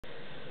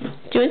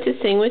Do you want to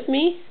sing with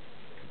me?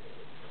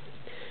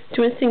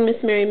 Do you want to sing Miss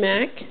Mary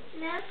Mack?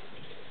 No.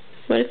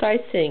 What if I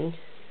sing?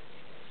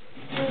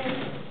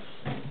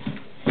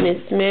 Miss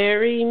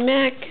Mary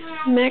Mack,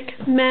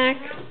 Mack, Mack,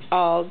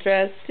 all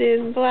dressed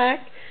in black,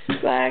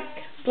 black,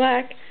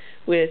 black,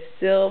 with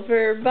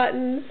silver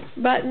buttons,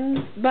 buttons,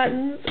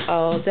 buttons,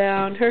 all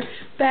down her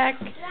back,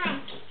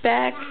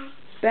 back,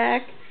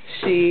 back.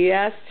 She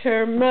asked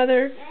her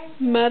mother,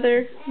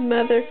 mother,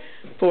 mother,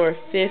 for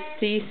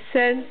 50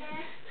 cents,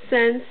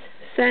 cents,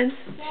 cents,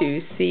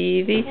 to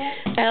see the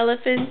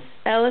elephants,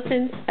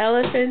 elephants,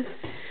 elephants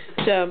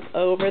jump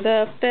over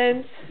the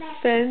fence,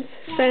 fence,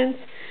 fence.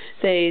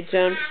 They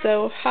jumped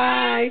so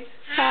high,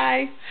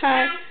 high,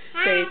 high,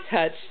 they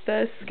touched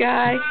the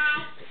sky,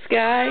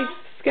 sky,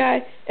 sky,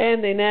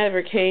 and they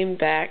never came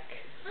back,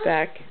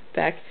 back,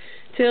 back,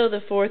 till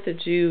the 4th of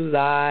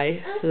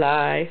July,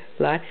 lie,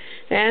 lie,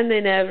 and they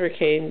never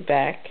came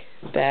back,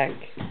 back,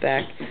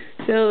 back,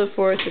 till the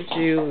 4th of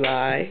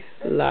July,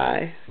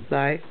 lie,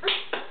 lie.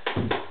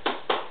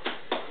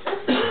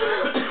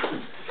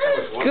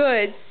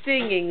 Good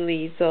singing,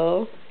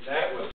 Liesl.